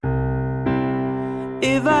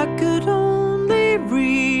If I could only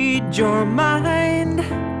read your mind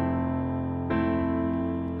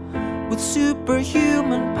with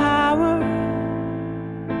superhuman power,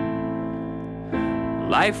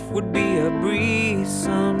 life would be a breeze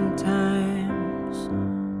sometimes.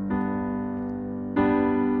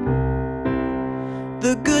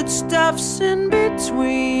 The good stuff's in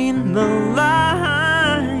between the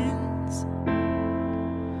lines,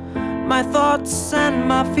 my thoughts and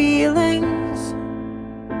my feelings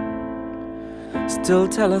still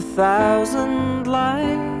tell 1,000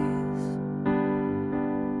 lies.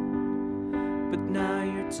 But now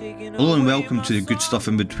you're taking Hello and welcome to the Good Stuff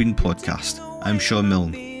In Between podcast. I'm Sean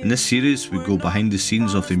Milne. In this series we go behind the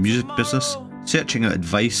scenes of the music business, searching out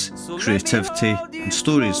advice, creativity and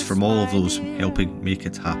stories from all of those helping make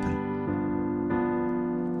it happen.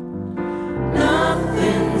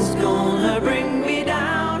 Nothing's gonna bring me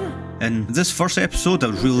down. In this first episode I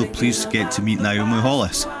was really pleased to get to meet Naomi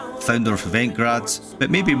Hollas, founder of Eventgrads,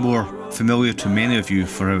 but maybe more familiar to many of you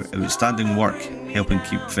for her outstanding work helping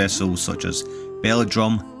keep festivals such as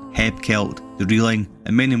Belladrum, Hebkelt, The Reeling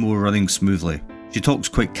and many more running smoothly. She talks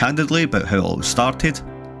quite candidly about how it all started,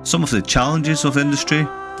 some of the challenges of the industry,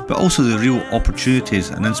 but also the real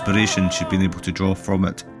opportunities and inspiration she's been able to draw from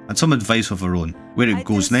it, and some advice of her own, where it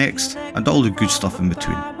goes next, and all the good stuff in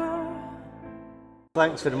between.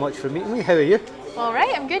 Thanks very much for meeting me. How are you? All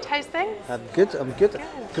right, I'm good. How's things? I'm good.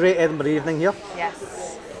 Great Edinburgh evening here.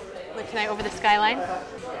 Yes. Looking out over the skyline.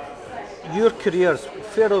 Your career's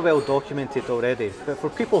fairly well documented already, but for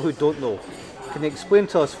people who don't know, can you explain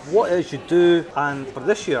to us what it is you do and for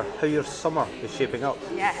this year, how your summer is shaping up?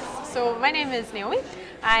 Yes. So my name is Naomi.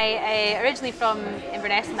 I originally from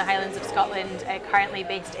Inverness in the Highlands of Scotland, currently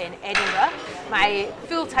based in Edinburgh. My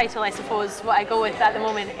full title, I suppose, what I go with at the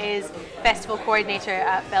moment is Festival Coordinator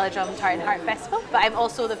at Belladrum Tart and Heart Festival. But I'm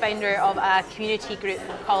also the founder of a community group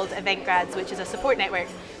called Eventgrads, which is a support network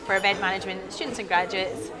for event management students and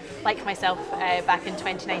graduates, like myself, back in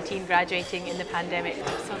 2019, graduating in the pandemic.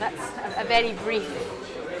 So that's a very brief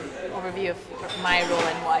overview of my role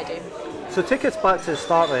and what I do. So take us back to the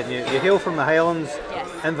start then. You hail from the Highlands, Yes.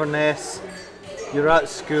 Inverness, you're at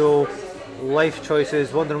school, life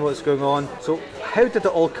choices, wondering what's going on. So how did it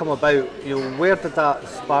all come about? Where did that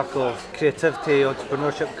spark of creativity,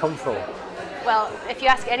 entrepreneurship come from? Well, if you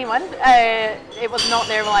ask anyone, it was not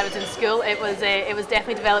there while I was in school. It was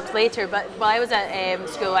definitely developed later. But while I was at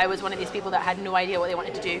school, I was one of these people that had no idea what they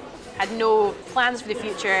wanted to do, had no plans for the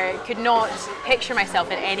future, could not picture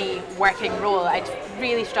myself in any working role. I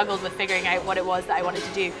really struggled with figuring out what it was that I wanted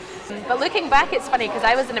to do. But looking back, it's funny because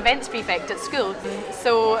I was an events prefect at school,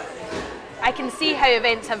 so I can see how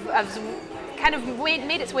events have kind of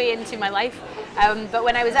made its way into my life. But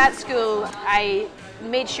when I was at school, I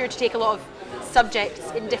made sure to take a lot of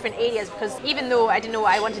subjects in different areas because even though I didn't know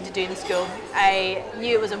what I wanted to do in school, I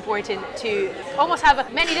knew it was important to almost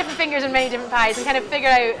have many different fingers and many different pies and kind of figure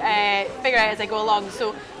out as I go along.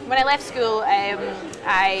 So when I left school,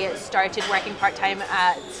 I started working part-time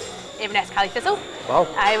at Inverness Cali Thistle. Wow.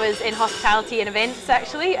 I was in hospitality and events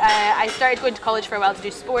actually. I started going to college for a while to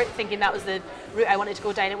do sport, thinking that was the route I wanted to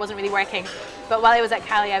go down. It wasn't really working. But while I was at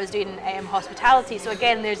Cali, I was doing hospitality. So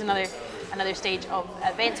again, there's another stage of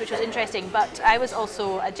events, which was interesting. But I was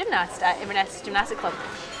also a gymnast at Inverness Gymnastic Club,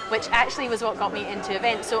 which actually was what got me into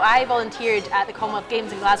events. So I volunteered at the Commonwealth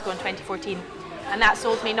Games in Glasgow in 2014, and that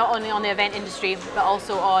sold me not only on the event industry, but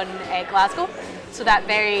also on Glasgow. So that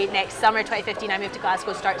very next summer, 2015, I moved to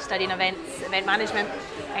Glasgow, started studying event management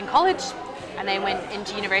in college, and then went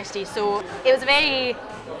into university. So it was a very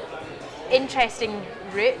interesting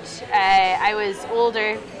route. I was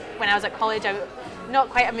older when I was at college. Not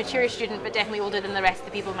quite a mature student, but definitely older than the rest of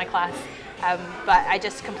the people in my class. But I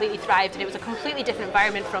just completely thrived, and it was a completely different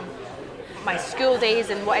environment from my school days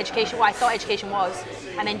and what I thought education was,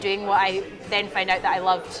 and then doing what I then found out that I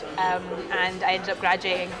loved. And I ended up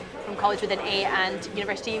graduating from college with an A and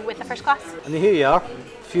university with a first class. And here you are,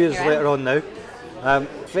 a few years Here I am. later on now.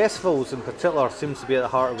 Festivals in particular seems to be at the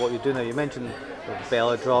heart of what you do now. You mentioned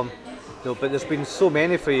Belladrum, but there's been so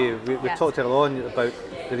many for you. We Yes. talked earlier on about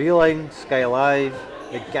The Reeling, Sky Live,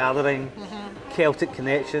 The Gathering, Celtic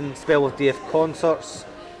Connection, Spell with DF concerts,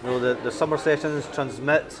 the summer sessions,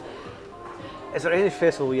 Transmit. Is there any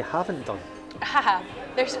festival you haven't done?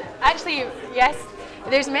 There's actually, yes,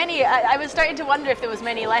 there's many. I was starting to wonder if there was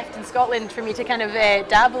many left in Scotland for me to kind of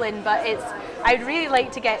dabble in, but I'd really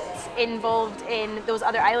like to get involved in those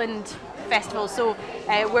other island festivals. So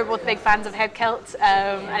we're both big fans of Hebkelt,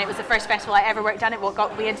 and it was the first festival I ever worked on. What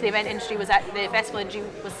got me into the event industry was at the festival industry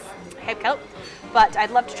was Hebkelt. But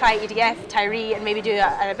I'd love to try EDF, Tyree, and maybe do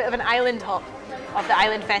a bit of an island hop. of the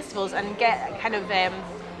island festivals and get kind of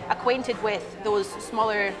acquainted with those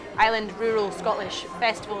smaller island, rural Scottish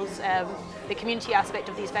festivals. The community aspect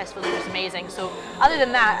of these festivals is amazing. So other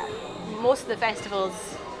than that, most of the festivals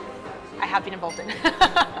I have been involved in.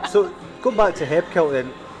 So going back to Hebkilt then,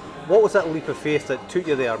 what was that leap of faith that took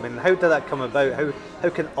you there? I mean, how did that come about? How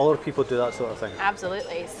can other people do that sort of thing?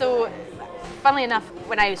 Absolutely. So, funnily enough,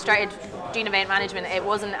 when I started doing event management, it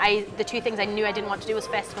wasn't the two things I knew I didn't want to do was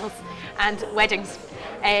festivals and weddings.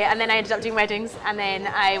 And then I ended up doing weddings, and then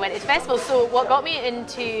I went into festivals. So what got me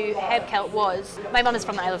into Hebkilt was, my mum is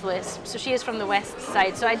from the Isle of Lewis, so she is from the west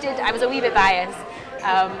side. So I was a wee bit biased,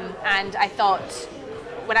 and I thought,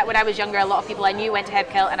 when I was younger, a lot of people I knew went to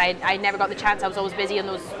Hebkilt, and I never got the chance. I was always busy on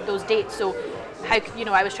those dates. So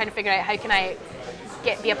I was trying to figure out how can I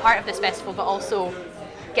be a part of this festival, but also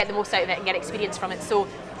get the most out of it and get experience from it. So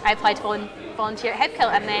I applied to volunteer at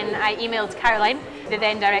Hebkilt, and then I emailed Caroline, the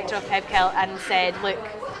then director of Hebkilt, and said, look,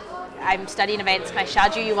 I'm studying events, can I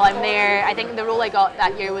shadow you while I'm there? I think the role I got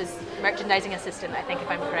that year was merchandising assistant, I think, if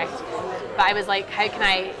I'm correct. But I was like, how can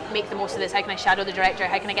I make the most of this? How can I shadow the director?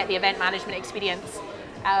 How can I get the event management experience?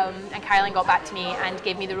 And Caroline got back to me and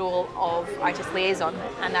gave me the role of artist liaison,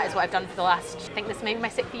 and that is what I've done for the last, I think this may be my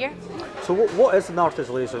 6th year. So what is an artist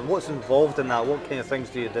liaison? What's involved in that? What kind of things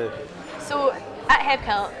do you do? So at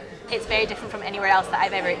Hebkilt, it's very different from anywhere else that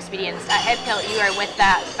I've ever experienced. At Hebkilt, you are with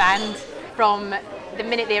that band from the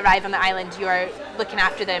minute they arrive on the island. You are looking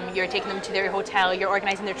after them, you're taking them to their hotel, you're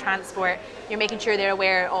organising their transport, you're making sure they're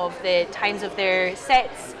aware of the times of their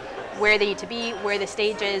sets, where they need to be, where the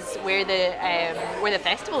stage is, where the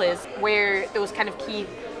festival is, where those kind of key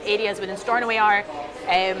areas within Stornoway are.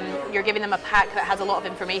 You're giving them a pack that has a lot of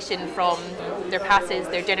information from their passes,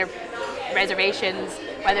 their dinner reservations,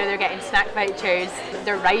 whether they're getting snack vouchers,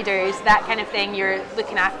 their riders, that kind of thing. You're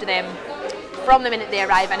looking after them from the minute they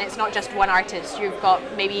arrive, and it's not just one artist. You've got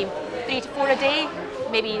maybe 3 to 4 a day,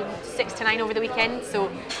 maybe 6 to 9 over the weekend. So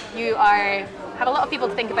you have a lot of people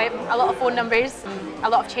to think about, a lot of phone numbers, a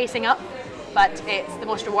lot of chasing up, but it's the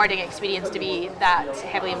most rewarding experience to be that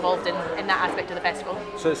heavily involved in that aspect of the festival.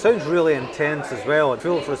 So it sounds really intense as well and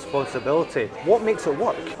full of responsibility. What makes it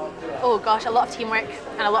work? Oh gosh, a lot of teamwork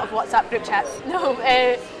and a lot of WhatsApp group chats. No,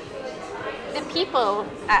 the people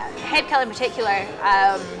at Hebkilt in particular,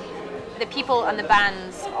 the people and the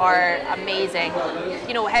bands are amazing.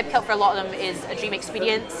 You know, Hebkilt for a lot of them is a dream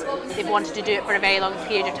experience. They've wanted to do it for a very long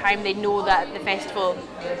period of time. They know that the festival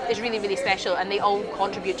is really, really special, and they all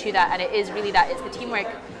contribute to that. And it is really that, it's the teamwork,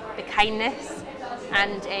 the kindness,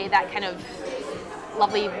 and that kind of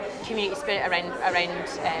lovely community spirit around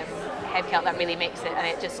Hebkilt that really makes it, and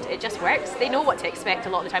it just works. They know what to expect a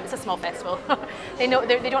lot of the time. It's a small festival. They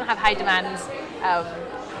don't have high demands,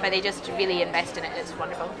 but they just really invest in it. It's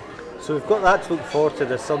wonderful. So we've got that to look forward to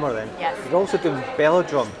this summer then. Yes. You're also doing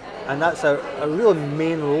Belladrum, and that's a real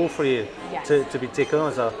main role for you. Yes. to be taken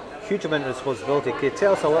on as a huge amount of responsibility. Can you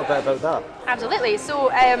tell us a little bit about that? Absolutely. So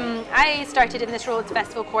I started in this role as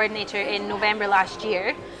festival coordinator in November last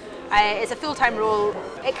year. It's a full-time role.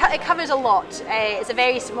 It covers a lot. It's a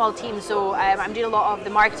very small team, so I'm doing a lot of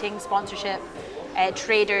the marketing, sponsorship,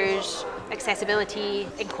 traders, accessibility,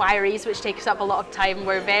 inquiries, which takes up a lot of time.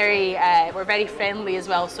 We're very friendly as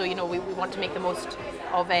well, so you know we want to make the most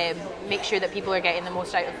of make sure that people are getting the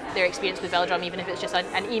most out of their experience with Velodrome, even if it's just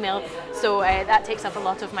an email. So that takes up a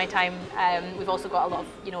lot of my time. We've also got a lot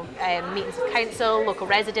of meetings with council, local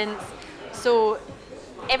residents. So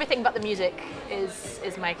everything but the music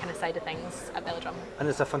is my kind of side of things at Velodrome. And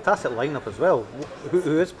it's a fantastic lineup as well.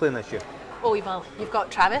 Who is playing this year? Oh, well, you've got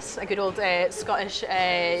Travis, a good old Scottish,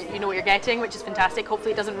 you know what you're getting, which is fantastic.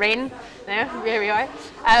 Hopefully it doesn't rain. No, here we are.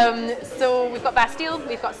 So we've got Bastille,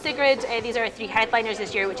 we've got Sigrid. These are our 3 headliners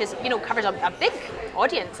this year, which is, covers a big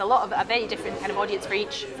audience, a very different kind of audience for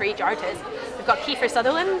each artist. We've got Kiefer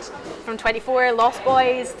Sutherland from 24, Lost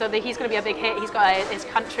Boys, so he's going to be a big hit. He's got his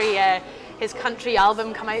country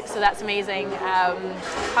album come out, so that's amazing.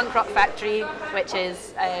 Punk Rock Factory, which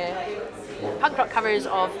is punk rock covers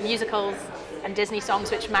of musicals and Disney songs,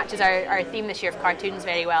 which matches our theme this year of cartoons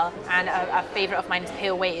very well. And a favourite of mine is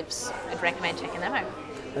Pale Waves. I'd recommend checking them out.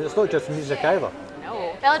 And it's not just music either.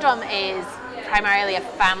 No. Velodrome is primarily a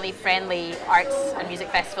family-friendly arts and music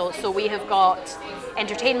festival, so we have got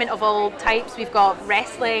entertainment of all types. We've got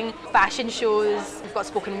wrestling, fashion shows, we've got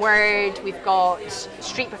spoken word, we've got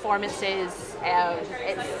street performances.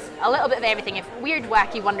 It's a little bit of everything. If weird,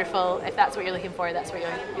 wacky, wonderful, if that's what you're looking for, that's what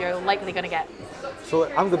you're likely going to get. So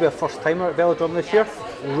I'm going to be a first timer at Velodrome this year.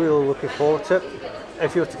 Really looking forward to it.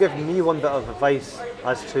 If you were to give me one bit of advice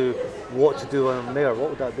as to what to do when I'm there,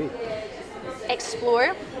 what would that be?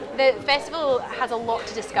 Explore. The festival has a lot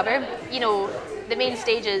to discover. the main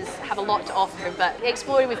stages have a lot to offer, but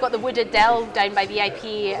exploring, we've got the Wooded Dell down by VIP.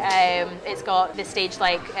 It's got this stage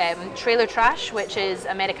like Trailer Trash, which is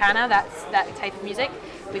Americana, that's that type of music.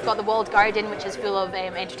 We've got the Walled Garden, which is full of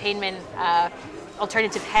entertainment,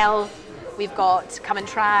 alternative health. We've got Come and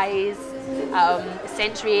Tries,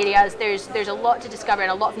 sensory areas. There's a lot to discover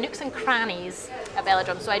and a lot of nooks and crannies at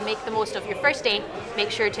Velodrome. So I'd make the most of your first day,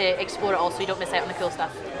 make sure to explore it all so you don't miss out on the cool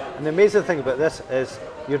stuff. And the amazing thing about this is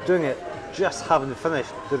you're doing it just having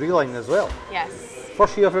finished the reeling as well. Yes.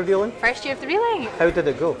 First year of the reeling? First year of the reeling. How did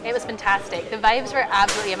it go? It was fantastic. The vibes were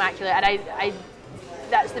absolutely immaculate, and I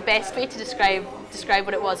that's the best way to describe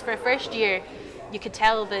what it was. For a first year, you could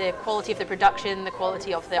tell the quality of the production, the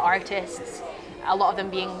quality of the artists, a lot of them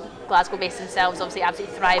being Glasgow-based themselves, obviously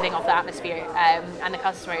absolutely thriving off the atmosphere, and the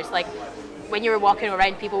customers. Like, when you were walking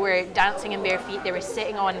around, people were dancing in bare feet, they were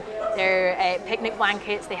sitting on their picnic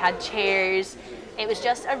blankets, they had chairs. It was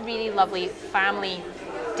just a really lovely family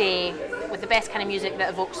day with the best kind of music that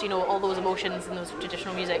evokes, all those emotions and those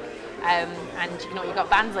traditional music. And you got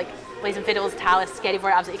bands like Blazing Fiddles, Tallis, Scary Boy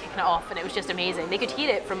absolutely kicking it off, and it was just amazing. They could hear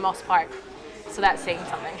it from Moss Park, so that's saying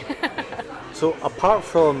something. So apart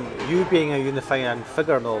from you being a unifying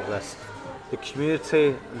figure in all of this, the community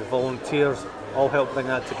and the volunteers all help bring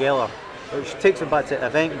that together, which takes me back to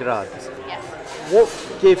Eventgrad. Yes.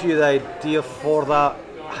 What gave you the idea for that?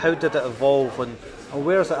 How did it evolve, and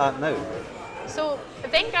where is it at now? So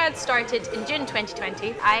Eventgrad started in June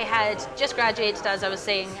 2020. I had just graduated, as I was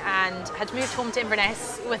saying, and had moved home to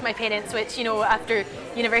Inverness with my parents, which, after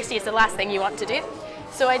university is the last thing you want to do.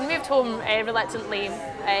 So I'd moved home reluctantly,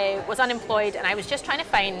 was unemployed, and I was just trying to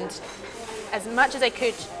find as much as I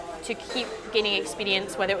could to keep gaining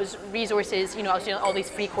experience, whether it was resources, I was doing all these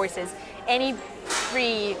free courses, any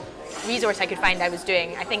free resource I could find I was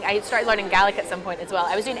doing. I think I started learning Gaelic at some point as well.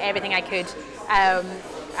 I was doing everything I could.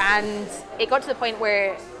 And it got to the point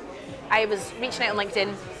where I was reaching out on LinkedIn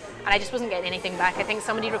and I just wasn't getting anything back. I think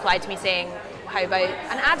somebody replied to me saying, how about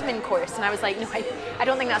an admin course? And I was like, no, I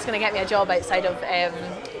don't think that's going to get me a job outside of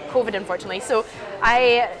COVID, unfortunately. So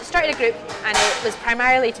I started a group, and it was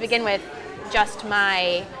primarily, to begin with, just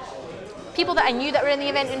my people that I knew that were in the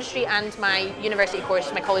event industry and my university course,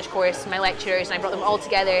 my college course, my lecturers, and I brought them all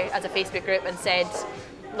together as a Facebook group and said,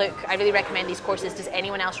 look, I really recommend these courses. Does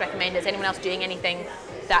anyone else recommend it? Is anyone else doing anything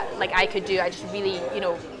that I could do? I just really,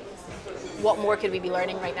 what more could we be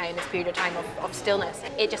learning right now in this period of time of stillness?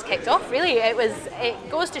 It just kicked off, really. It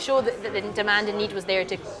goes to show that the demand and need was there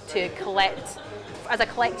to collect, as a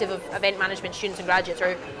collective of event management students and graduates,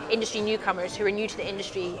 or industry newcomers who were new to the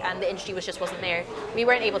industry, and the industry wasn't there. We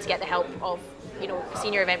weren't able to get the help of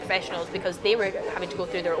senior event professionals because they were having to go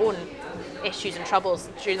through their own issues and troubles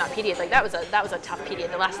during that period. That was a tough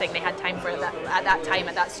period. The last thing they had time for at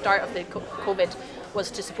that start of the COVID, was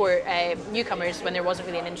to support newcomers when there wasn't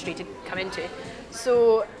really an industry to come into.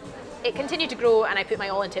 So it continued to grow, and I put my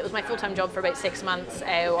all into it. It was my full-time job for about 6 months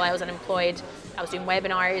while I was unemployed. I was doing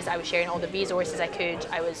webinars, I was sharing all the resources I could,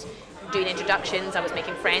 I was doing introductions, I was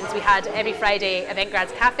making friends. We had every Friday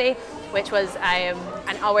Eventgrad's Cafe, which was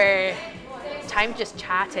an hour time just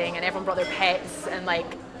chatting, and everyone brought their pets, and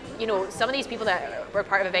some of these people that were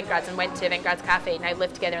part of Eventgrads and went to Eventgrads Cafe now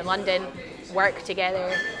live together in London, work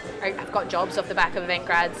together. I've got jobs off the back of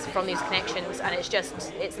Eventgrads from these connections, and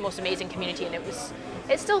it's the most amazing community, and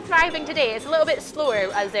it's still thriving today. It's a little bit slower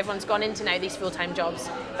as everyone's gone into now these full-time jobs,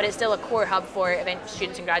 but it's still a core hub for event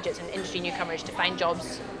students and graduates and industry newcomers to find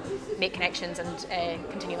jobs, make connections, and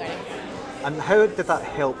continue learning. And how did that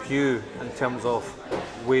help you in terms of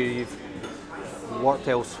where you've worked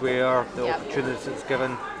elsewhere, the opportunities it's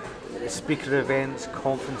given, speaker events,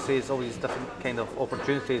 conferences, all these different kind of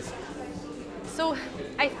opportunities? So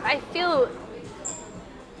I feel,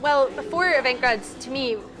 well, before Eventgrads, to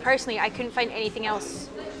me personally, I couldn't find anything else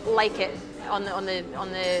like it on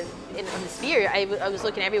the sphere. I was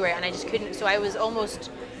looking everywhere and I just couldn't. So I was almost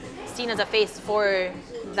seen as a face for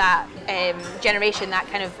that generation, that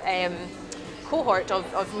kind of cohort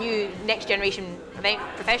of new next generation event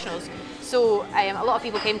professionals. So a lot of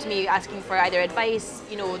people came to me asking for either advice,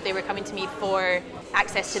 they were coming to me for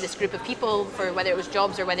access to this group of people, for whether it was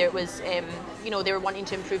jobs or whether it was, they were wanting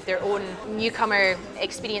to improve their own newcomer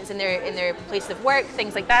experience in their place of work,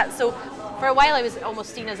 things like that. So for a while I was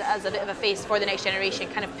almost seen as a bit of a face for the next generation,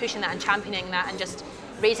 kind of pushing that and championing that and just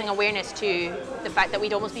raising awareness to the fact that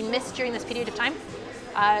we'd almost been missed during this period of time.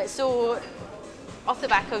 So off the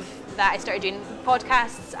back of that, I started doing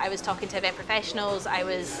podcasts, I was talking to event professionals, I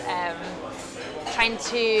was trying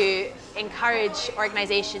to encourage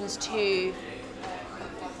organisations to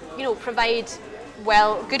provide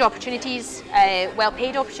good opportunities,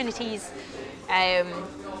 well-paid opportunities,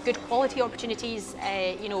 good quality opportunities,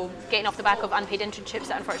 getting off the back of unpaid internships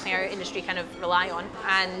that unfortunately our industry kind of rely on.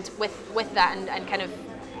 And with that and kind of,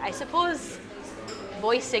 I suppose,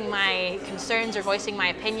 voicing my concerns or voicing my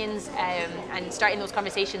opinions and starting those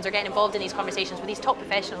conversations or getting involved in these conversations with these top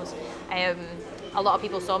professionals. A lot of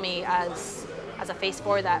people saw me as a face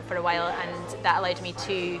for that for a while, and that allowed me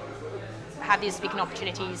to have these speaking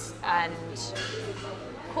opportunities, and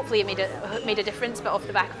hopefully it made a difference. But off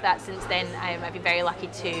the back of that, since then, I've been very lucky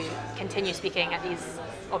to continue speaking at these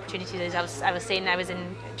opportunities. I was saying I was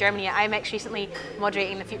in Germany at IMEX recently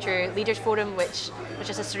moderating the Future Leaders Forum, which was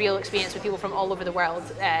just a surreal experience with people from all over the world,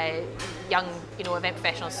 young event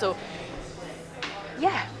professionals. So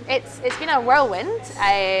yeah, it's been a whirlwind.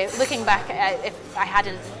 Looking back, if I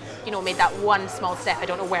hadn't made that one small step, I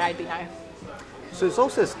don't know where I'd be now. So there's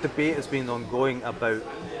also this debate that's been ongoing about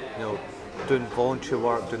doing volunteer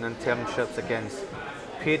work, doing internships against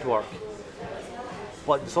paid work.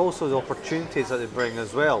 But there's also the opportunities that they bring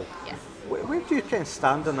as well. Yeah. Where do you kind of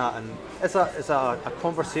stand on that, and is that a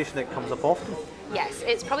conversation that comes up often? Yes,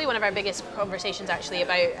 it's probably one of our biggest conversations actually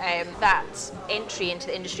about that entry into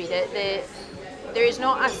the industry. There is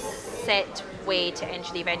not a set way to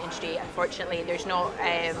enter the event industry, unfortunately. There's not,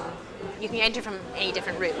 you can enter from any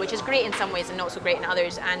different route, which is great in some ways and not so great in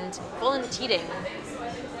others, and volunteering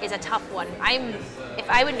is a tough one. If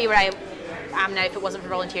I wouldn't be where I am now if it wasn't for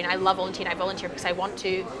volunteering. I love volunteering. I volunteer because I want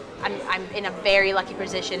to. I'm in a very lucky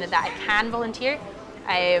position that I can volunteer.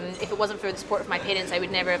 If it wasn't for the support of my parents, I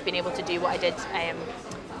would never have been able to do what I did.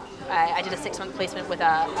 I did a 6-month placement with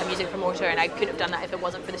a music promoter, and I couldn't have done that if it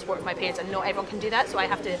wasn't for the support of my parents, and not everyone can do that, so I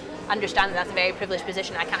have to understand that that's a very privileged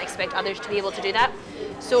position. I can't expect others to be able to do that.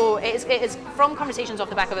 So it is from conversations off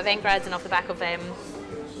the back of event grads and off the back of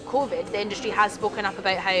COVID, the industry has spoken up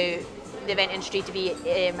about how the event industry to be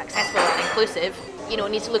accessible and inclusive,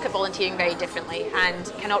 needs to look at volunteering very differently and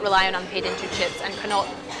cannot rely on unpaid internships and cannot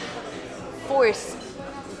force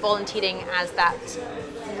volunteering as that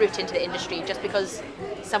route into the industry. Just because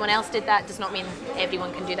someone else did that does not mean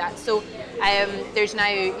everyone can do that. So there's now,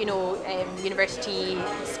 university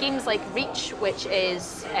schemes like REACH, which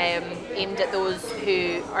is aimed at those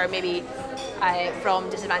who are maybe from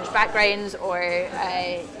disadvantaged backgrounds or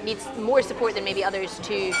needs more support than maybe others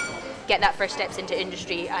to get that first steps into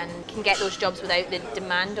industry and can get those jobs without the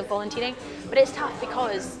demand of volunteering. But it's tough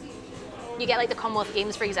because you get like the Commonwealth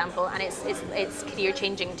Games, for example, and it's career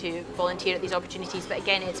changing to volunteer at these opportunities. But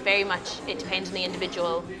again, it depends on the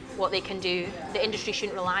individual, what they can do. The industry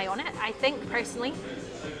shouldn't rely on it, I think, personally.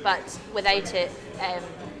 But without it,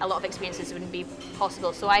 a lot of experiences wouldn't be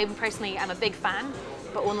possible. So I'm a big fan,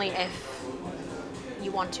 but only if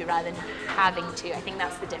you want to rather than having to. I think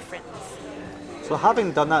that's the difference. So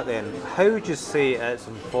having done that then, how would you say it's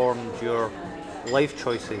informed your life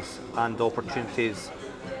choices and opportunities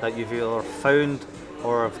that you've either found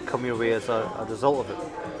or have come your way as a result of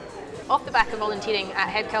it? Off the back of volunteering at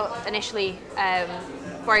Headcult initially,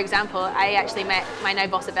 for example, I actually met my now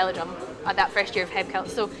boss at Velodrome at that first year of Headcult.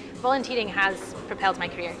 So volunteering has propelled my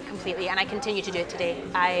career completely, and I continue to do it today.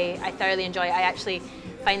 I thoroughly enjoy it. I actually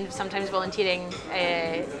find sometimes volunteering,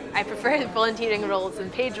 I prefer volunteering roles than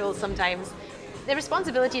paid roles sometimes. The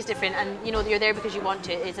responsibility is different, and you're there because you want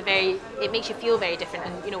to. It makes you feel very different,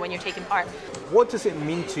 and when you're taking part. What does it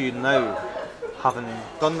mean to you now, having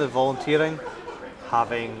done the volunteering,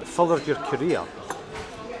 having furthered your career?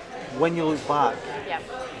 When you look back, yeah.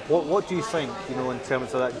 What do you think, in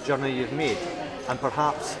terms of that journey you've made, and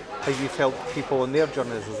perhaps how you've helped people on their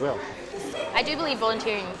journeys as well? I do believe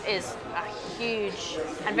volunteering is a huge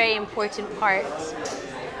and very important part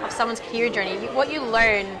of someone's career journey. What you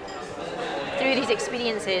learn through these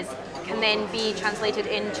experiences can then be translated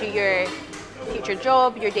into your future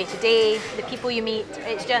job, your day-to-day, the people you meet.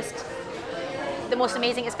 It's just the most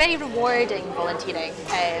amazing. It's very rewarding, volunteering,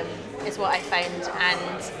 is what I found,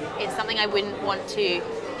 and it's something I wouldn't want to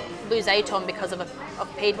lose out on because of a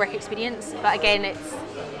paid work experience. But again,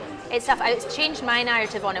 it's tough. It's changed my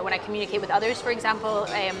narrative on it when I communicate with others, for example,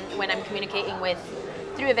 when I'm communicating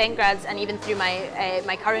through event grads and even through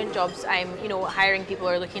my current jobs. I'm hiring people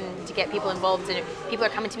or looking to get people involved, and people are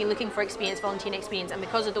coming to me looking for volunteering experience, and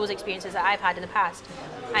because of those experiences that I've had in the past,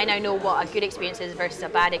 I now know what a good experience is versus a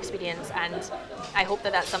bad experience, and I hope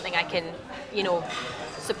that that's something I can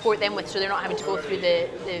support them with, so they're not having to go through the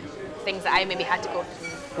things that I maybe had to go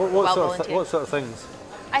through. What sort of things?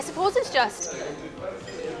 I suppose it's just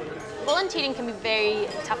volunteering can be very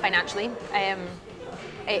tough financially.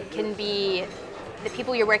 It can be the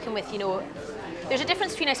people you're working with, there's a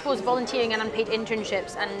difference between, I suppose, volunteering and unpaid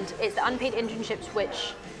internships, and it's the unpaid internships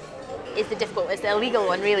which is the difficult, it's the illegal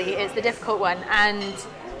one really, it's the difficult one, and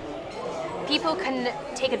people can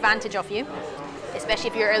take advantage of you, especially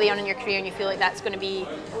if you're early on in your career and you feel like that's going to be,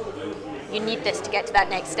 you need this to get to that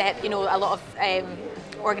next step. You know, a lot of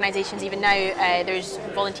organisations even now, there's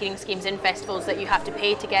volunteering schemes in festivals that you have to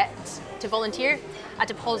pay to get to volunteer, a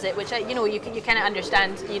deposit, which you know, you kind of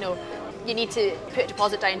understand. You know, you need to put a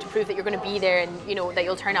deposit down to prove that you're going to be there and you know that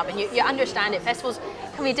you'll turn up, and you understand it. Festivals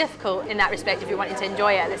can be difficult in that respect if you're wanting to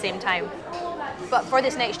enjoy it at the same time. But for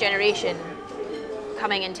this next generation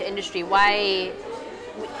coming into industry, why,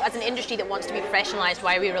 as an industry that wants to be professionalised,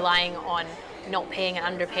 why are we relying on not paying and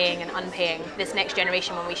underpaying and unpaying this next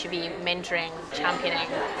generation when we should be mentoring, championing,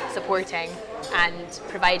 supporting and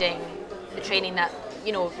providing the training that,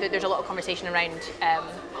 you know, there's a lot of conversation around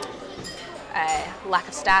lack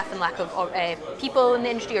of staff and lack of people in the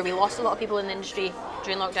industry, or we lost a lot of people in the industry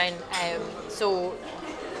during lockdown. So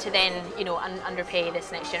to then, you know, underpay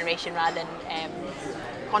this next generation rather than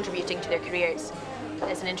contributing to their careers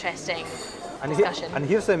is an interesting discussion. And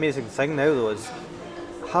here's the amazing thing now though, is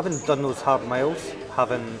having done those hard miles,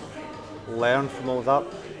 having learned from all that,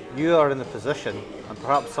 you are in the position, and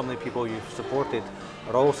perhaps some of the people you've supported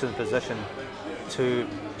are also in a position to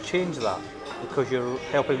change that, because you're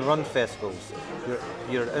helping run festivals,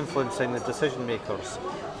 you're influencing the decision makers,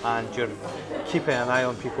 and you're keeping an eye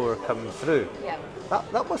on people who are coming through. Yeah.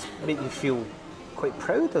 That must make you feel quite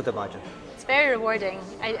proud, I'd imagine. It's very rewarding.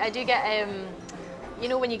 I do get, you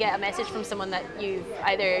know, when you get a message from someone that you've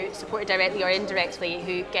either supported directly or indirectly,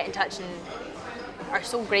 who get in touch and are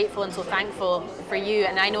so grateful and so thankful for you,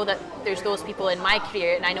 and I know that there's those people in my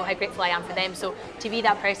career and I know how grateful I am for them, so to be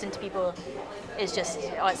that person to people is just,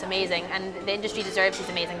 oh, it's amazing, and the industry deserves these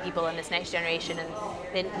amazing people in this next generation, and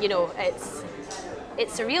then, you know,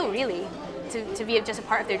 it's surreal really to be just a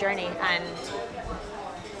part of their journey and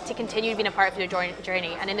to continue being a part of their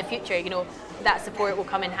journey, and in the future, you know, that support will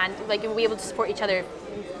come in hand, like we'll be able to support each other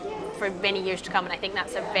for many years to come, and I think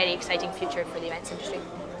that's a very exciting future for the events industry.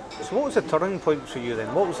 So what was the turning point for you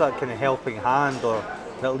then? What was that kind of helping hand or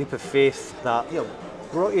that leap of faith that, you know,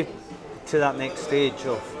 brought you to that next stage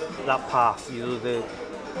of that path? You know,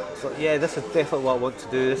 so yeah, this is definitely what I want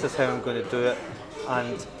to do, this is how I'm going to do it,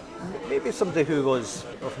 and maybe somebody who was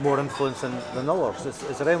of more influence than others.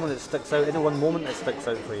 Is there anyone that sticks out, any one moment that sticks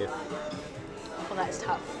out for you? Well, that's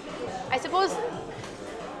tough. I suppose,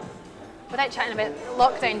 without chatting about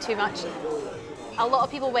lockdown too much, a lot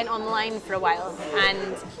of people went online for a while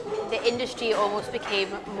and the industry almost became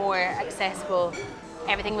more accessible.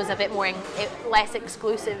 Everything was a bit more less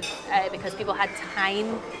exclusive because people had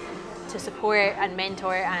time to support and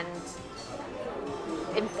mentor and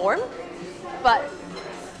inform. But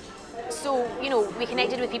so, you know, we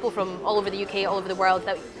connected with people from all over the UK, all over the world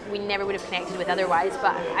that we never would have connected with otherwise.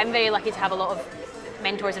 But I'm very lucky to have a lot of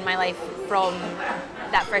mentors in my life from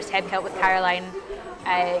that first Hebcelt with Caroline.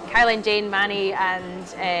 Caroline, Jane, Manny and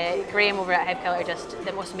Graham over at Hebcelt are just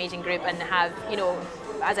the most amazing group, and have, you know,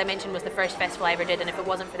 as I mentioned, was the first festival I ever did, and if it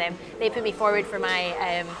wasn't for them, they put me forward for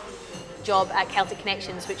my job at Celtic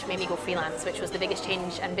Connections, which made me go freelance, which was the biggest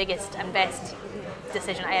change and biggest and best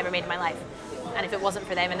decision I ever made in my life. And if it wasn't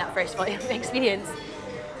for them in that first experience,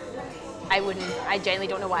 I genuinely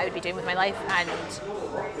don't know what I would be doing with my life, and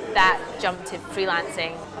that jump to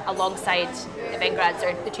freelancing alongside Eventgrads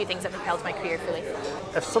are the two things that propelled my career fully.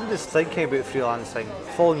 If somebody's thinking about freelancing,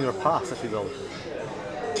 following your path, if you will,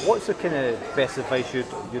 what's the kind of best advice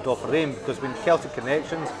you'd offer them? Because when Celtic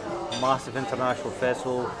Connections, massive international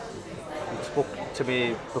festival, you spoke to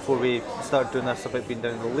me before we started doing this about being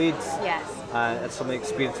down in the Leeds. Yes. And some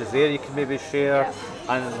experiences there you can maybe share, yeah.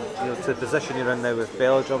 And you know, to the position you're in now with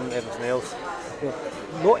Belgium and everything else, you know,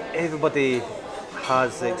 not everybody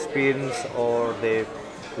has the experience or the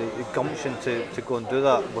gumption to go and do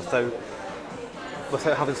that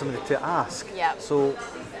without having somebody to ask. Yeah. So,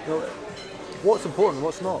 you know, what's important,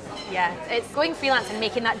 what's not? Yeah, it's going freelance and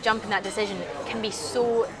making that jump and that decision can be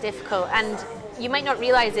so difficult, and you might not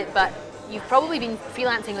realise it, but you've probably been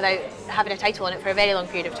freelancing without having a title on it for a very long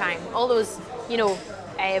period of time. All those, you know,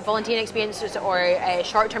 volunteering experiences or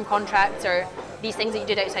short-term contracts or these things that you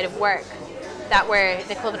did outside of work that were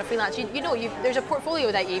the equivalent of freelance, you know, there's a portfolio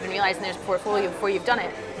that you even realise, and there's a portfolio before you've done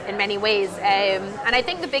it in many ways. And I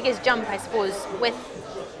think the biggest jump, I suppose, with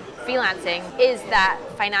freelancing is that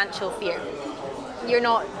financial fear. You're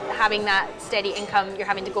not having that steady income, you're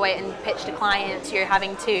having to go out and pitch to clients, you're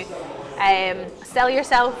having to sell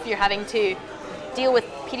yourself, you're having to deal with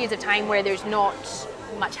periods of time where there's not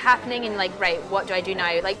much happening, and like, right, what do I do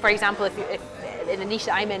now? Like, for example, if in the niche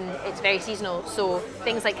that I'm in, it's very seasonal, so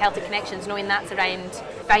things like Celtic Connections, knowing that's around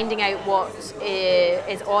finding out what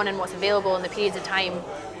is on and what's available in the periods of time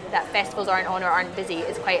that festivals aren't on or aren't busy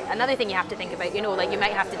is quite another thing you have to think about. You know, like you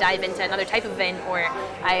might have to dive into another type of event or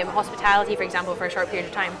hospitality, for example, for a short period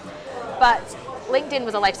of time. But LinkedIn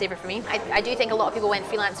was a lifesaver for me. I do think a lot of people went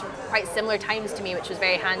freelance quite similar times to me, which was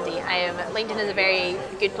very handy. LinkedIn is a very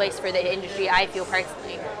good place for the industry, I feel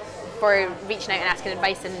personally, for reaching out and asking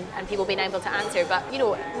advice and people being able to answer. But you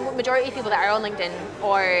know, majority of people that are on LinkedIn,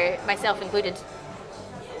 or myself included,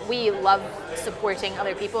 we love supporting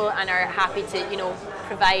other people and are happy to, you know,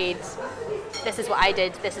 provide, this is what I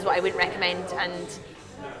did, this is what I would recommend, and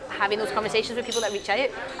having those conversations with people that reach out.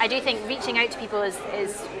 I do think reaching out to people is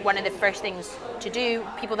one of the first things to do.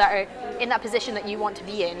 People that are in that position that you want to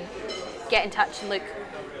be in, get in touch and look,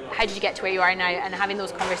 how did you get to where you are now? And having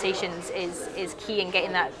those conversations is key in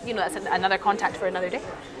getting that, you know, that's another contact for another day.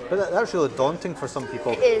 But that's really daunting for some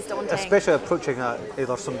people. It is daunting. Especially approaching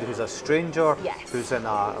either somebody who's a stranger, Yes. who's in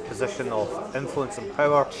a position of influence and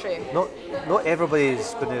power. True. Not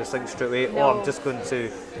everybody's going to think straight away, No. oh, I'm just going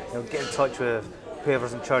to get in touch with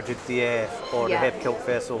whoever's in charge of DF or Yeah. the Heb Kilt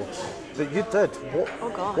Festival. But you did.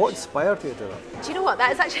 Oh, gosh. What inspired you to do that? Do you know what?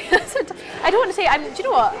 That is actually, I don't want to say, do you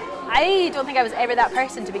know what? I don't think I was ever that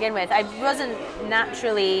person to begin with. I wasn't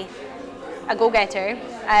naturally a go-getter,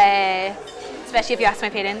 especially if you ask my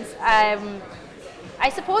parents. I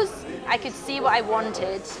suppose I could see what I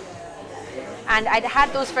wanted, and I'd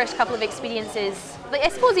had those first couple of experiences. Like, I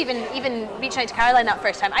suppose even reaching out to Caroline that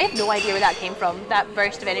first time, I have no idea where that came from, that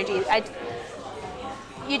burst of energy.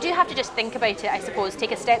 You do have to just think about it, I suppose,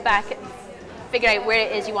 take a step back, figure out where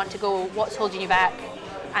it is you want to go, what's holding you back,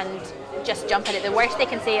 and just jump at it. The worst they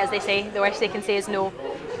can say, as they say, the worst they can say is no.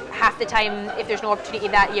 Half the time, if there's no opportunity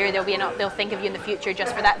that year, they'll think of you in the future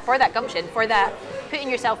just for that gumption, for that putting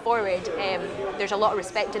yourself forward. There's a lot of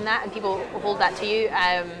respect in that, and people hold that to you.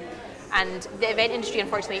 And the event industry,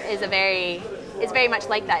 unfortunately, is very much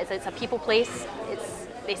like that. It's a people place.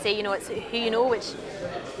 They say, you know, it's who you know, which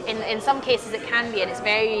in some cases it can be, and it's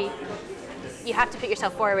very, you have to put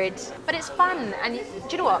yourself forward, but it's fun. And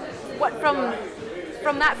do you know what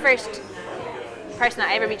from that first person that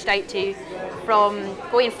I ever reached out to, from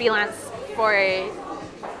going freelance, for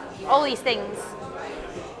all these things,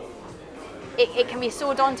 it can be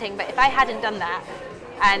so daunting. But if I hadn't done that,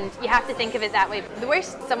 and you have to think of it that way, the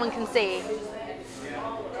worst someone can say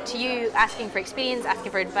to you, asking for experience,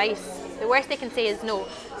 asking for advice, the worst they can say is no.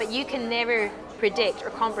 But you can never predict or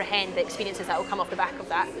comprehend the experiences that will come off the back of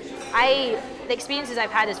that. The experiences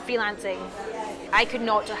I've had as freelancing, I could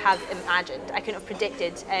not have imagined. I couldn't have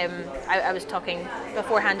predicted. I was talking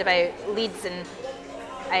beforehand about Leeds, and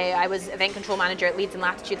I was event control manager at Leeds and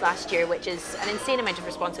Latitude last year, which is an insane amount of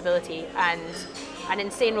responsibility and an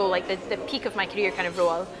insane role, like the peak of my career kind of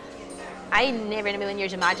role. I never in a million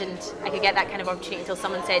years imagined I could get that kind of opportunity until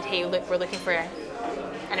someone said, hey, look, we're looking for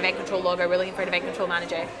an event control logger, we're looking for an event control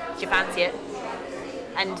manager, do you fancy it?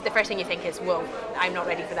 And the first thing you think is, whoa, I'm not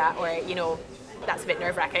ready for that, or, you know, that's a bit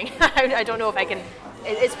nerve-wracking. I don't know if I can.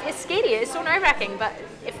 It's scary, it's so nerve-wracking, but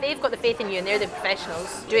if they've got the faith in you and they're the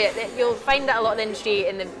professionals, do it. You'll find that a lot of the industry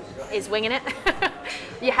is winging it.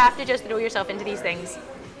 You have to just throw yourself into these things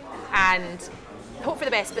and hope for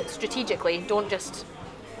the best, but strategically, don't just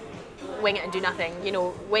wing it and do nothing. You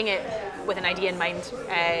know, wing it with an idea in mind,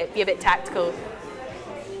 be a bit tactical,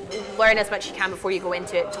 learn as much as you can before you go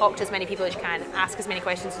into it, talk to as many people as you can, ask as many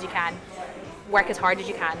questions as you can, work as hard as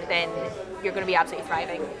you can, then you're going to be absolutely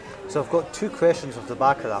thriving. So I've got two questions off the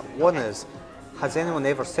back of that. One is, has anyone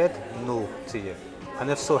ever said no to you? And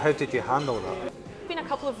if so, how did you handle that? There's been a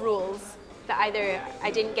couple of roles that either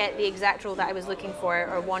I didn't get the exact role that I was looking for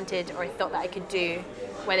or wanted or thought that I could do,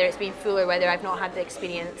 whether it's been full or whether I've not had the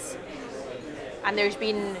experience. And there's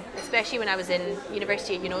been, especially when I was in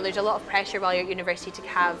university, you know, there's a lot of pressure while you're at university to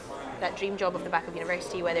have that dream job off the back of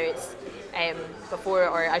university, whether it's before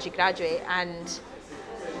or as you graduate, and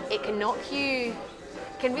it can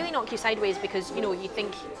really knock you sideways because, you know, you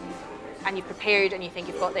think and you've prepared and you think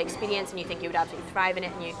you've got the experience and you think you would absolutely thrive in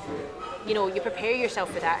it, and you prepare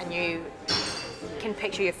yourself for that and you can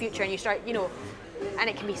picture your future and you start, you know, and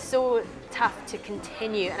it can be so tough to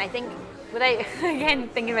continue. And I think, without again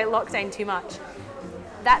thinking about lockdown too much,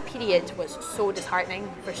 that period was so disheartening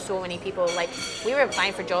for so many people. Like, we were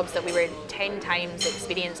applying for jobs that we were 10 times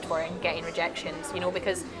experienced for and getting rejections, you know,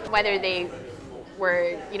 because whether they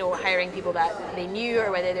were, you know, hiring people that they knew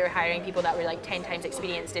or whether they were hiring people that were like 10 times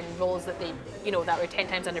experienced in roles that they, you know, that were 10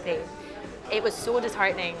 times underpaid. It was so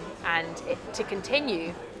disheartening, and to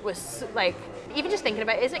continue was like, even just thinking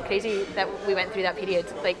about it, isn't it crazy that we went through that period?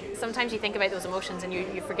 Like, sometimes you think about those emotions and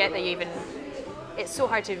you forget that you even, it's so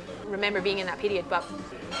hard to remember being in that period. But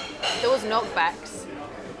those knockbacks,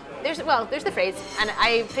 there's the phrase, and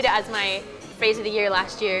I put it as my phrase of the year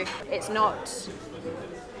last year. It's not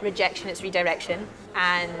rejection, it's redirection,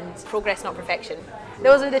 and progress, not perfection.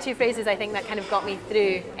 Those are the two phrases I think that kind of got me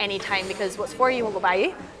through any time, because what's for you won't go by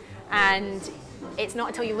you, and it's not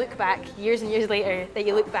until you look back years and years later that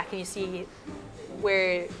you look back and you see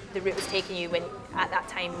where the route was taking you, when at that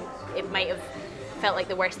time it might have felt like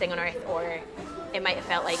the worst thing on earth, or it might have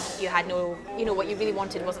felt like you had no, what you really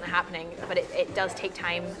wanted wasn't happening. But it does take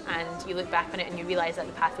time, and you look back on it and you realise that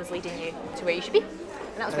the path was leading you to where you should be.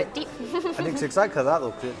 And that was a bit deep. And it's exactly that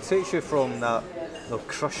though, 'cause it takes you from that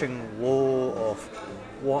crushing low of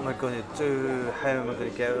what am I going to do, how am I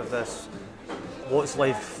going to get out of this, what's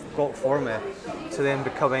life got for me, to then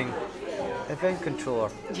becoming event controller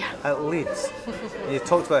at Leeds. And you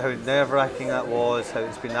talked about how nerve-wracking that was, how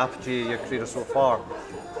it's been the apogee of your career so far.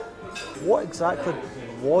 What exactly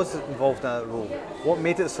was involved in that role? What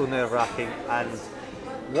made it so nerve-wracking, and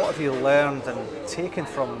what have you learned and taken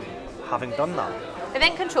from having done that?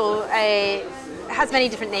 Event control has many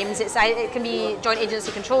different names. It can be Joint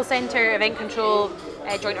Agency Control Centre, Event Control,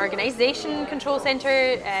 Joint Organisation Control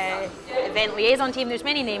Centre, Event Liaison Team. There's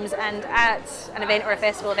many names, and at an event or a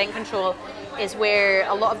festival, event control is where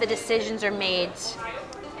a lot of the decisions are made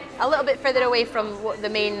a little bit further away from what the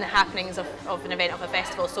main happenings of an event, of a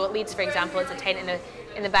festival. So at Leeds, for example, it's a tent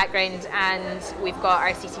in the background, and we've got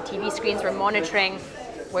our CCTV screens we're monitoring,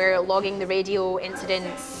 we're logging the radio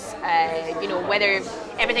incidents, whether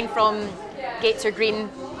everything from gates are green,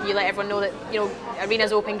 you let everyone know that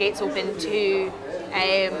arena's open, gates open, to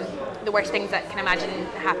the worst things that can imagine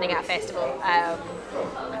happening at a festival.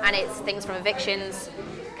 And it's things from evictions,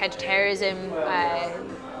 counter-terrorism.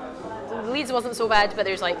 Leeds wasn't so bad, but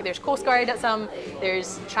there's Coast Guard at some,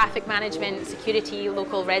 there's traffic management, security,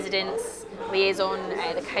 local residents, liaison,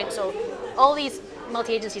 the council, all these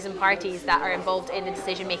multi-agencies and parties that are involved in the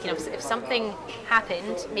decision making of if something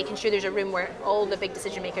happened, making sure there's a room where all the big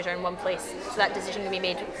decision makers are in one place, so that decision can be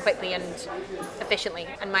made quickly and efficiently.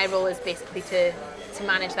 And my role is basically to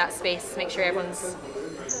manage that space, make sure everyone's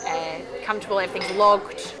comfortable, everything's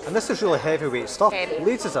logged. And this is really heavyweight stuff. Heavy.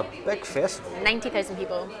 Leeds is a big festival. 90,000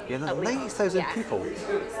 people. 90,000 people.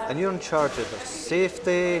 And you're in charge of their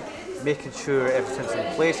safety, making sure everything's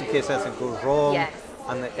in place in case anything goes wrong, Yes.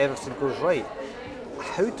 and that everything goes right.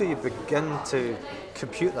 How do you begin to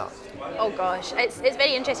compute that? Oh gosh, it's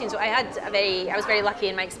very interesting. So I was very lucky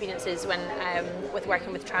in my experiences when with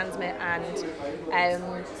working with Transmit and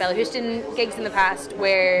Bella Houston gigs in the past,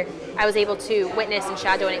 where I was able to witness and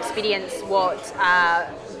shadow and experience what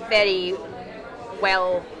very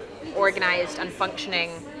well organised and functioning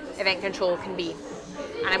event control can be.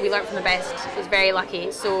 And we learnt from the best. I was very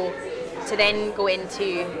lucky. So to then go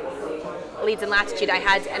into Leeds and Latitude, I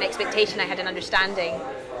had an expectation, I had an understanding.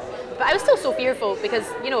 But I was still so fearful because,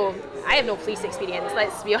 I have no police experience,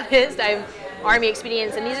 let's be honest. I have army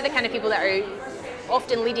experience, and these are the kind of people that are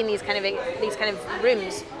often leading these kind of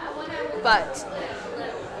rooms. But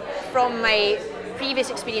from my previous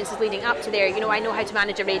experiences leading up to there, I know how to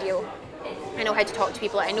manage a radio. I know how to talk to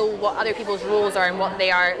people. I know what other people's roles are and what they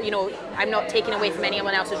are. I'm not taking away from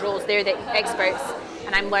anyone else's roles. They're the experts,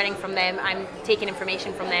 and I'm learning from them. I'm taking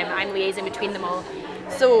information from them. I'm liaising between them all.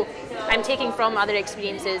 So I'm taking from other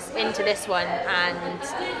experiences into this one, and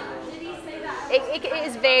it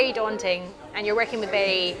is very daunting. And you're working with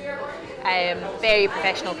very, very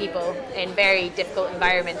professional people in very difficult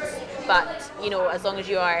environments. But as long as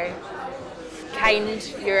you are kind,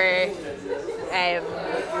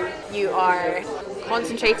 you are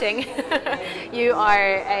concentrating, you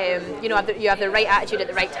are you have the right attitude at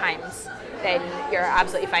the right times, then you're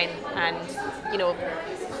absolutely fine. And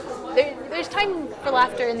there's time for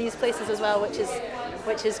laughter in these places as well, which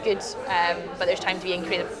is good. But there's time to be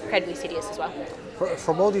incredibly serious as well.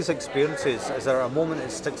 From all these experiences, is there a moment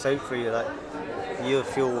that sticks out for you that you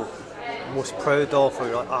feel most proud of, or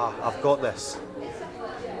you're like, I've got this?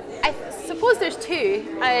 I suppose there's two,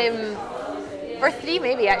 or three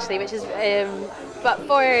maybe actually, which is, but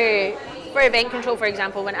for event control, for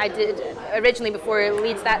example, when I did originally before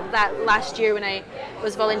Leeds, that last year when I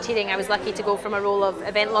was volunteering, I was lucky to go from a role of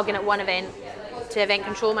event logging at one event to event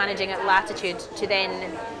control managing at Latitude, to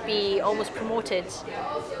then be almost promoted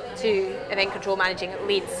to event control managing at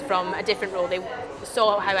Leeds from a different role. They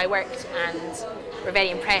saw how I worked and were very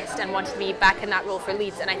impressed and wanted me back in that role for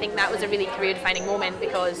Leeds. And I think that was a really career-defining moment,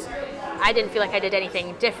 because I didn't feel like I did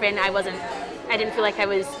anything different. I didn't feel like I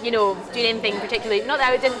was, doing anything particularly, not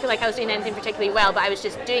that I didn't feel like I was doing anything particularly well, but I was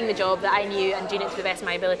just doing the job that I knew and doing it to the best of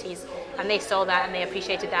my abilities. And they saw that and they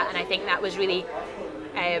appreciated that. And I think that was really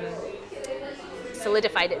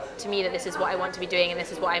solidified it to me that this is what I want to be doing, and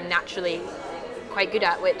this is what I'm naturally quite good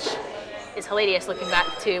at, which is hilarious looking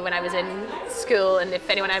back to when I was in school, and if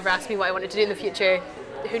anyone ever asked me what I wanted to do in the future,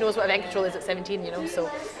 who knows what event control is at 17, you know, so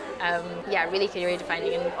yeah, really career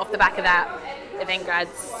defining, and off the back of that, event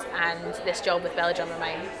grads and this job with Velodrome are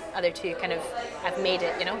my other two kind of, I've made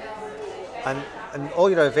it, you know. And all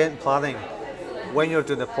your event planning, when you're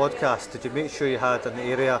doing the podcast, did you make sure you had an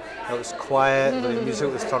area that was quiet, where the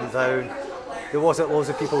music was turned down, there wasn't loads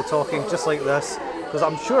of people talking just like this? Because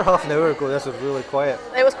I'm sure half an hour ago this was really quiet.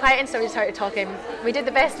 It was quiet until we started talking. We did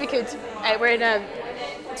the best we could. We're in a,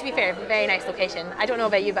 to be fair, very nice location. I don't know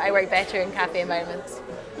about you, but I work better in cafe environments.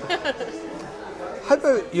 How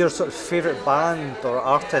about your sort of favourite band or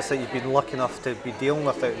artist that you've been lucky enough to be dealing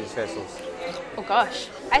with out these festivals? Oh gosh.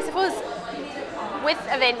 I suppose with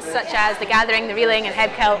events such as The Gathering, The Reeling and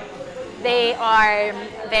Headcount, they are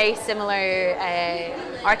very similar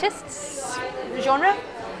artists genre.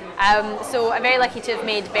 So I'm very lucky to have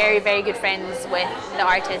made very, very good friends with the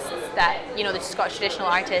artists that, you know, the Scottish traditional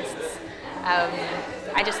artists.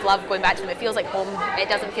 I just love going back to them. It feels like home. It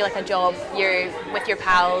doesn't feel like a job. You're with your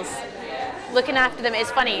pals, looking after them.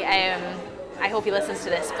 It's funny. I hope he listens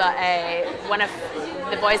to this, but one of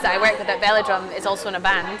the boys that I work with at Velodrome is also in a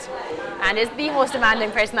band, and is the most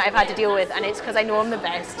demanding person that I've had to deal with, and it's because I know him the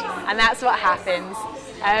best, and that's what happens.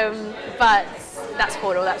 But that's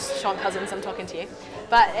Horo, that's Sean Cousins, I'm talking to you.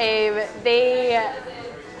 But they,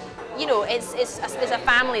 you know, it's a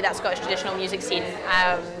family, that Scottish traditional music scene,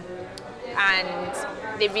 and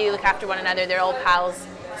they really look after one another. They're all pals,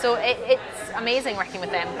 so it's amazing working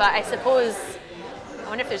with them. But I suppose, I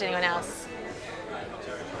wonder if there's anyone else.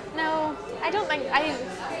 No, I don't think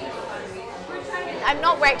I've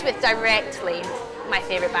not worked with directly my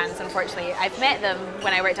favourite bands, unfortunately. I've met them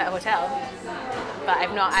when I worked at a hotel, but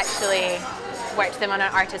I've not actually worked with them on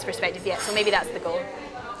an artist perspective yet, so maybe that's the goal.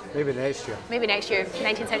 Maybe next year. Maybe next year,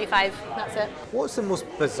 1975, that's it. What's the most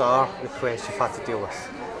bizarre request you've had to deal with?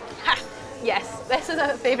 Ha! Yes, this is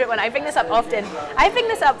a favourite one. I bring this up often. I bring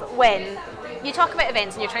this up when you talk about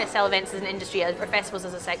events and you're trying to sell events as an industry, or festivals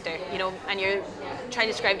as a sector, you know, and you're trying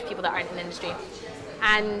to describe to people that aren't in the industry.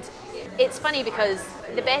 And it's funny because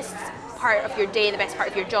the best part of your day, the best part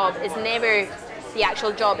of your job is never the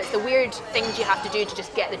actual job. It's the weird things you have to do to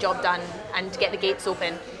just get the job done and to get the gates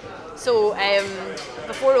open. So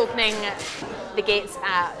before opening the gates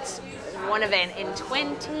at one event in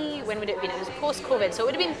when would it have been? It was post-COVID, so it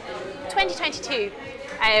would have been 2022.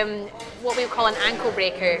 What we would call an ankle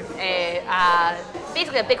breaker,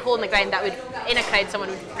 basically a big hole in the ground that would, in a crowd, someone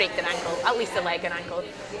would break their ankle, at least a leg and ankle.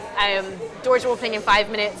 Doors were opening in 5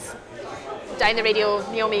 minutes. Down the radio,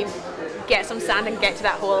 Naomi, get some sand and get to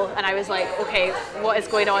that hole. And I was like, okay, what is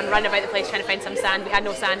going on? Running about the place trying to find some sand. We had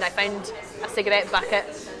no sand. I found a cigarette bucket,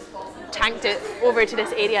 tanked it over to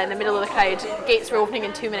this area in the middle of the crowd. Gates were opening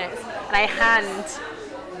in 2 minutes, and I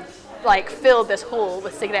filled this hole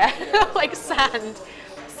with cigarette, like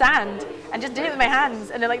sand, and just did it with my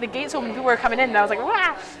hands. And then the gates opened, people were coming in, and I was like,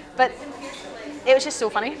 wah! But it was just so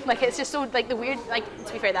funny. It's just so the weird.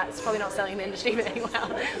 To be fair, that's probably not selling the industry very well.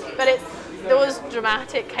 But it's those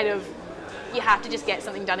dramatic kind of. You have to just get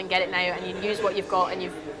something done and get it now, and you use what you've got, and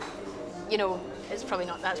you know. That's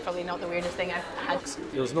probably not the weirdest thing I've had.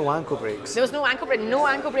 There was no ankle breaks. There was no ankle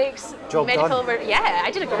breaks. Job done. Yeah,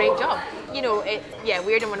 I did a great job. You know,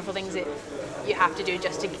 weird and wonderful things that you have to do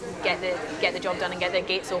just to get the job done and get the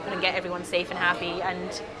gates open and get everyone safe and happy.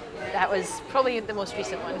 And that was probably the most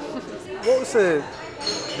recent one. What was the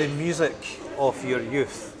music of your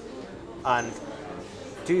youth, and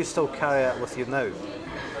do you still carry it with you now?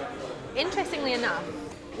 Interestingly enough,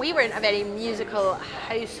 we weren't a very musical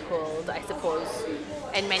household, I suppose,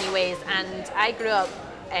 in many ways, and I grew up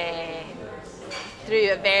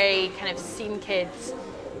through a very kind of scene kids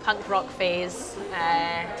punk rock phase,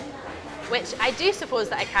 which I do suppose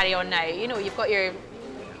that I carry on now. You know, you've got your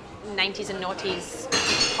 90s and noughties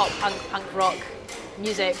pop punk rock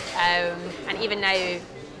music, and even now,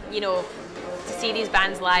 you know, to see these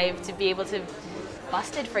bands live, to be able to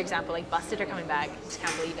Busted, for example, Busted are coming back. Just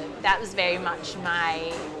can't believe it. That was very much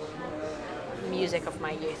my music of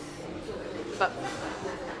my youth. But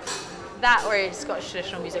that or Scottish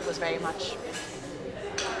traditional music was very much.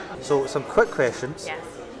 So some quick questions. Yes.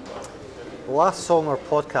 The last song or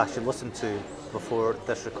podcast you listened to before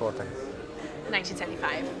this recording?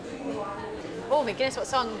 1975. Oh my goodness, what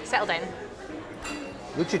song? Settle Down.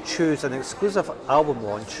 Would you choose an exclusive album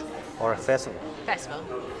launch or a festival? Festival.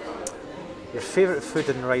 Your favourite food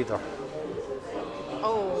in Ryder?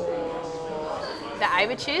 Oh, that I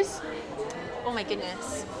would choose? Oh my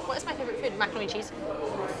goodness. What is my favourite food? Macaroni and cheese.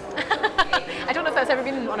 I don't know if that's ever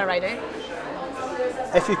been on a rider.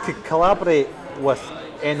 If you could collaborate with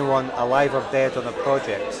anyone alive or dead on a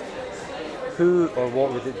project, Who or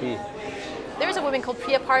what would it be? There's a woman called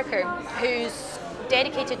Priya Parker who's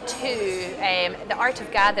dedicated to the art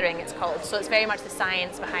of gathering, it's called. So it's very much the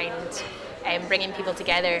science behind bringing people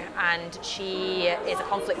together, and she is a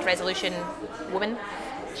conflict resolution woman.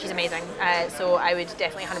 She's amazing. So I would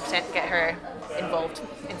definitely 100% get her involved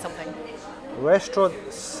in something. Restaurant,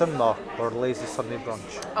 cinema, or lazy Sunday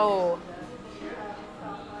brunch? Oh,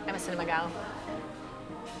 I'm a cinema gal.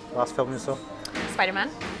 Last film you saw?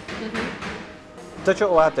 Spider-Man.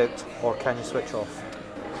 Digital addict, or can you switch off?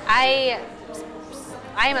 I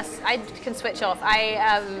can switch off. I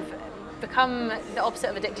have become the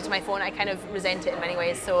opposite of addicted to my phone. I kind of resent it in many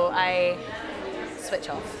ways, so I switch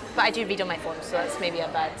off. But I do read on my phone, so that's maybe a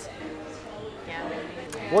bad, yeah.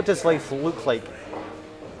 What does life look like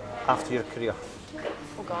after your career?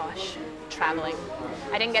 Oh gosh, travelling.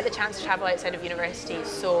 I didn't get the chance to travel outside of university,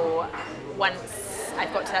 so once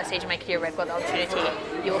I've got to that stage in my career where I've got the opportunity,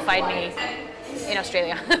 you will find me in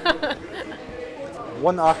Australia.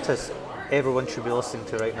 One artist everyone should be listening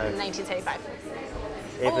to right now. 1975.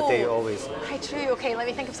 Every day, always. Hi, true. Okay, let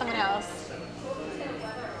me think of someone else.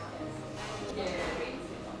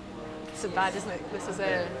 This is bad, isn't it? This is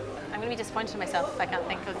a... I'm going to be disappointed in myself if I can't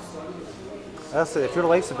think of... That's it. If your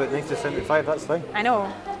life's about 1975, that's fine. I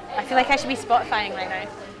know. I feel like I should be Spotifying right now.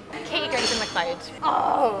 Katie Grayson McLeod.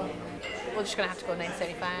 Oh! We're just going to have to go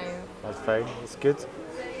 1975. That's fine. That's good.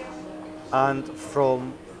 And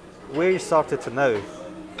from where you started to now,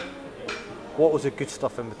 what was the good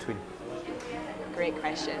stuff in between? Great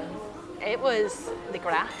question. It was the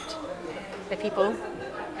graft, the people,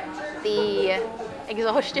 the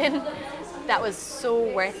exhaustion. That was so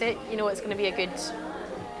worth it. You know it's going to be a good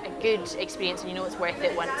experience, and you know it's worth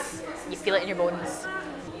it once you feel it in your bones.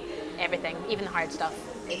 Everything, even the hard stuff,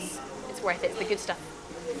 it's worth it. It's the good stuff.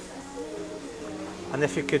 And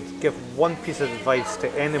if you could give one piece of advice to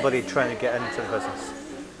anybody trying to get into the business,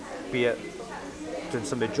 be it doing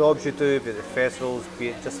some of the jobs you do, be it the festivals, be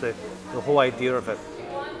it just the whole idea of it,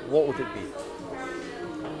 what would it be?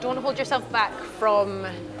 Don't hold yourself back from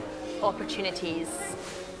opportunities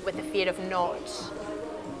with the fear of not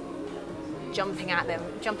jumping at them.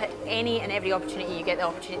 Jump at any and every opportunity you get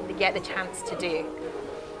the chance to do,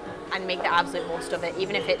 and make the absolute most of it,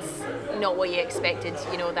 even if it's not what you expected.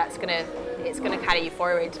 You know it's gonna carry you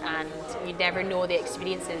forward, and you never know the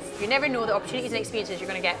experiences. You never know the opportunities and experiences you're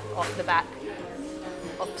gonna get off the back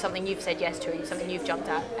of something you've said yes to, or something you've jumped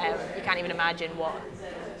at. You can't even imagine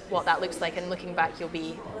what that looks like, and looking back, you'll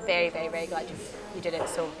be very, very, very glad you did it.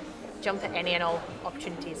 So jump at any and all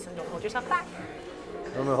opportunities, and don't hold yourself back.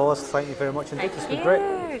 Naomi Hollas, thank you very much indeed. It's been Thank great.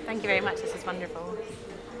 you. Thank you very much. This is wonderful.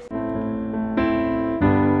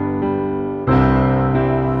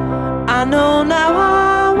 I know now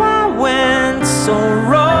how I went so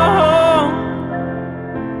wrong.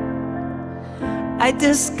 I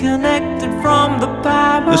disconnected from the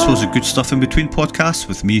power. This was a Good Stuff in Between podcast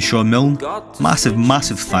with me, Sean Milne.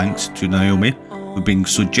 Massive thanks to Naomi for being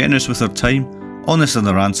so generous with her time, honest in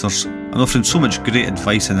her answers, and offering so much great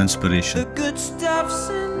advice and inspiration. The good stuff's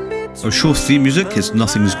in between. Our show theme music is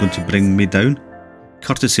Nothing's Going to Bring Me Down,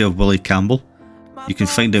 courtesy of Willie Campbell. You can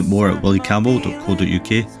find out more at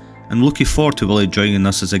williecampbell.co.uk, and I'm looking forward to Willie joining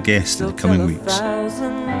us as a guest in the coming weeks.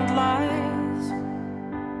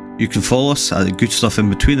 You can follow us at Good Stuff in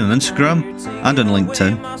Between on Instagram and on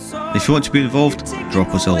LinkedIn. If you want to be involved,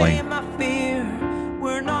 drop us a line.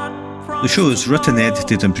 The show is written,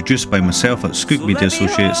 edited and produced by myself at Skook Media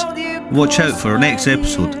Associates. Watch out for our next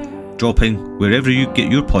episode, dropping wherever you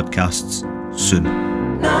get your podcasts soon.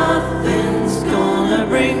 Nothing's gonna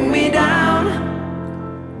bring me down.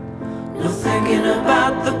 No thinking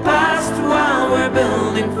about the past while we're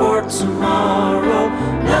building for tomorrow.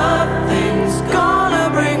 Nothing's gonna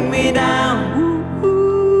bring me down.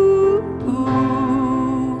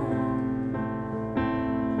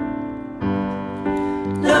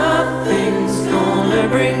 Nothing's gonna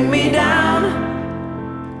bring me down.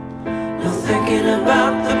 No thinking about